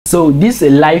So this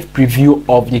is a live preview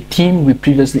of the theme we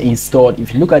previously installed.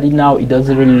 If you look at it now, it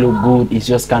doesn't really look good. It's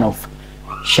just kind of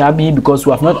shabby because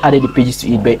we have not added the pages to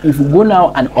it. But if we go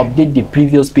now and update the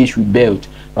previous page we built,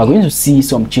 we're going to see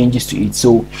some changes to it.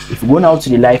 So if we go now to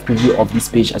the live preview of this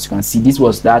page, as you can see, this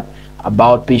was that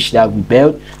about page that we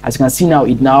built. As you can see now,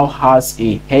 it now has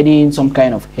a heading, some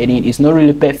kind of heading. It's not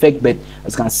really perfect, but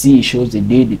as you can see, it shows the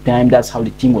date, the time. That's how the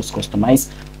theme was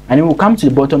customized. And then we'll come to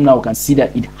the bottom now. We can see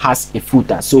that it has a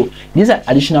footer. So these are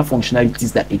additional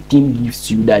functionalities that a theme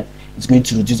gives you that is going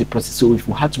to reduce the process. So if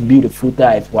we had to build a footer,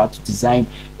 if we had to design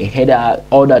a header,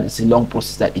 all that is a long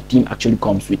process that a theme actually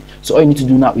comes with. So all you need to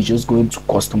do now is just going to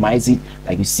customize it.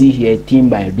 Like you see here, theme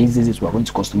by businesses, we're going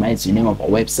to customize the name of our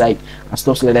website and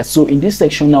stuff like that. So in this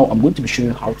section now, I'm going to be showing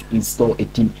you how to install a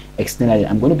theme externally.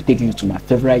 I'm going to be taking you to my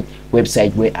favorite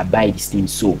website where I buy this theme.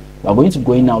 So we're going to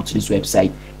go now to this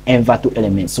website, Envato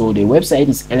Elements. So the website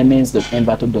is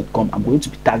elements.envato.com. I'm going to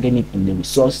be tagging it in the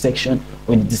resource section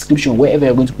or in the description, wherever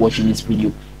you're going to watch in this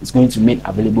video. It's going to be made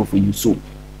available for you. So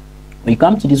when you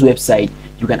come to this website,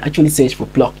 you can actually search for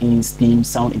plugins, themes,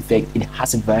 sound effect. It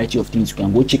has a variety of things you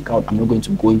can go check out. I'm not going to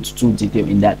go into too detail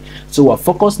in that. So we're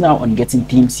focused now on getting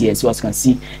themes here. So as you can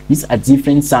see, these are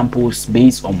different samples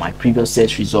based on my previous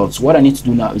search results. What I need to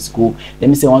do now is go, let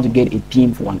me say I want to get a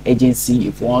theme for an agency.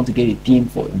 If I want to get a theme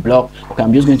for a blog, okay,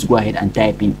 I'm just going to go ahead and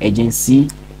type in agency,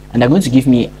 and they're going to give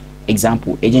me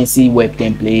example, agency web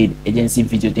template, agency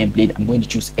video template. I'm going to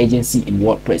choose agency in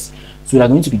WordPress. So they're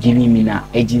going to be giving me now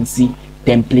agency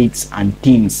templates and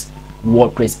themes,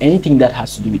 WordPress, anything that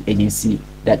has to do with agency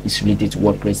that is related to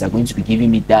WordPress. They're going to be giving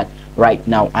me that right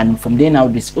now. And from there now,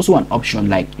 there's also an option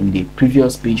like in the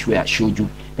previous page where I showed you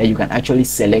that you can actually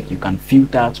select, you can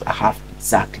filter to have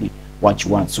exactly what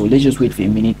you want. So let's just wait for a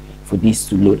minute for this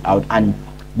to load out. And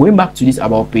going back to this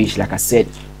about page, like I said,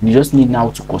 we just need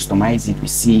now to customize it. We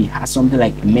see it has something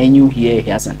like a menu here, it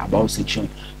has an about section.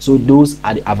 So those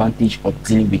are the advantage of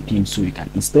dealing with themes. So you can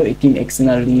install a theme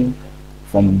externally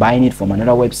from buying it from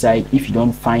another website. If you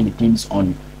don't find the themes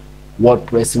on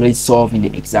WordPress, really solving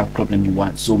the exact problem you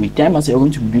want. So with time, as you're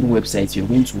going to be building websites, you're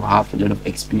going to have a lot of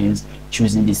experience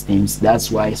choosing these themes.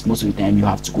 That's why most of the time you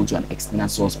have to go to an external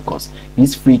source, because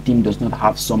this free theme does not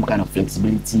have some kind of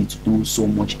flexibility to do so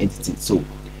much editing. So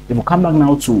if we come back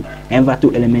now to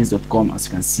envatoelements.com, as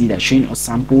you can see, they're showing us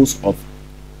samples of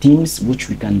themes which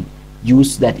we can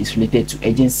use that is related to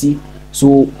agency.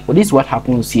 So this is what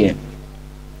happens here.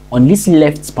 On this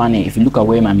left panel, if you look at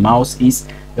where my mouse is,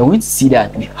 you're going to see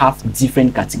that we have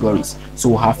different categories. So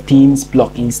we have themes,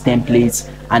 plugins, templates,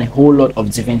 and a whole lot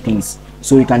of different things.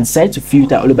 So you can decide to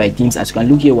filter only by themes. As you can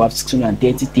look here, we have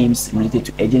 630 themes related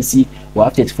to agency, we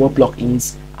have 34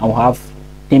 plugins, and we have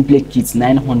template kits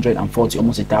 940,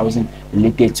 almost 1,000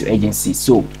 related to agency.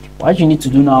 So what you need to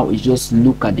do now is just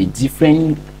look at the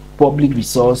different public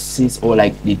resources, or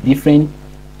like the different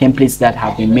templates that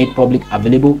have been made public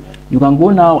available. You can go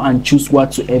now and choose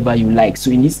whatsoever you like.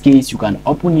 So in this case, you can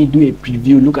open it, do a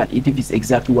preview, look at it if it's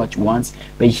exactly what you want.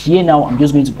 But here now, I'm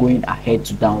just going to go in ahead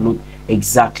to download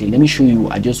exactly. Let me show you.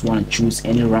 I just want to choose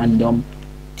any random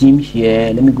theme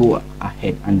here. Let me go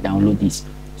ahead and download this.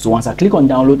 So once I click on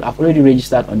download, I've already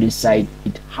registered on this site.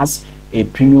 It has a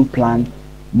premium plan.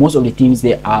 Most of the themes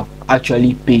there are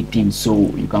actually paid themes, so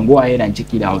you can go ahead and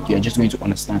check it out. You're just going to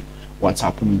understand what's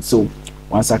happening. So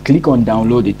once I click on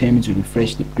download, they tell me to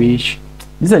refresh the page.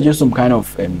 These are just some kind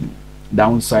of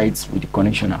downsides with the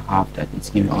connection I have that it's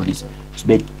giving all this.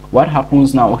 But what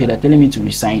happens now? Okay, they're telling me to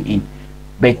resign in,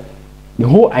 but the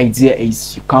whole idea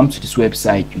is you come to this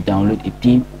website, you download a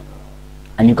theme,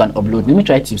 and you can upload. Let me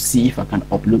try to see if I can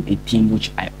upload a theme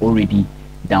which I already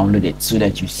downloaded, so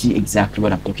that you see exactly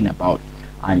what I'm talking about,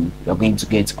 and you're going to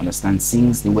get to understand.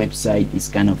 Since the website is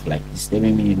kind of like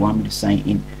disturbing me, you want me to sign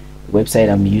in.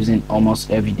 Website I'm using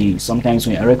almost every day. Sometimes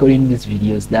when you're recording these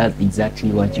videos, that's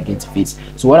exactly what you get to face.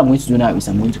 So what I'm going to do now is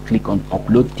I'm going to click on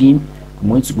upload theme. I'm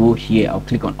going to go here, I'll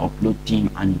click on upload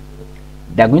theme, and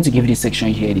they're going to give you this section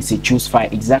here. They say choose file,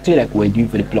 exactly like we're doing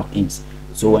for the plugins.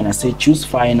 So when I say choose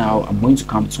file now, I'm going to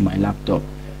come to my laptop.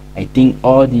 I think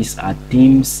all these are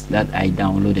themes that I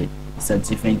downloaded. These are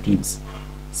different themes.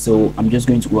 So I'm just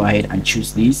going to go ahead and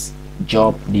choose this,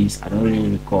 job this. I don't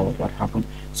really recall what happened.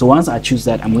 So once I choose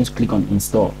that, I'm going to click on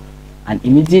install, and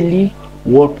immediately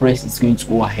WordPress is going to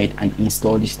go ahead and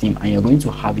install this theme, and you're going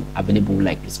to have it available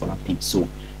like this other theme. So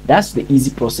that's the easy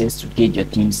process to get your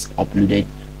themes uploaded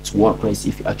to WordPress.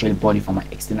 If you actually bought it from an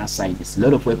external site, there's a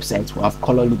lot of websites. We have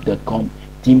colorloop.com,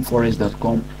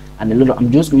 themeforest.com, and a lot of,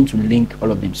 I'm just going to link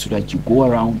all of them so that you go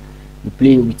around, you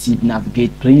play with it,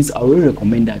 navigate. Please, I will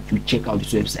recommend that you check out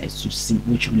these websites to see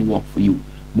which really work for you.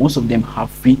 Most of them have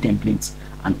free templates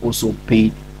and also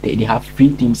paid they have free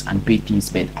themes and paid themes,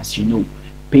 but as you know,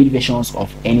 paid versions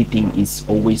of anything is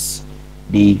always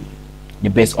the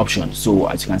best option. So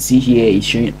as you can see here, it's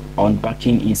showing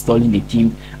unpacking, installing the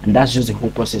theme, and that's just the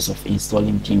whole process of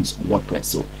installing themes on WordPress.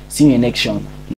 So see you in the next one.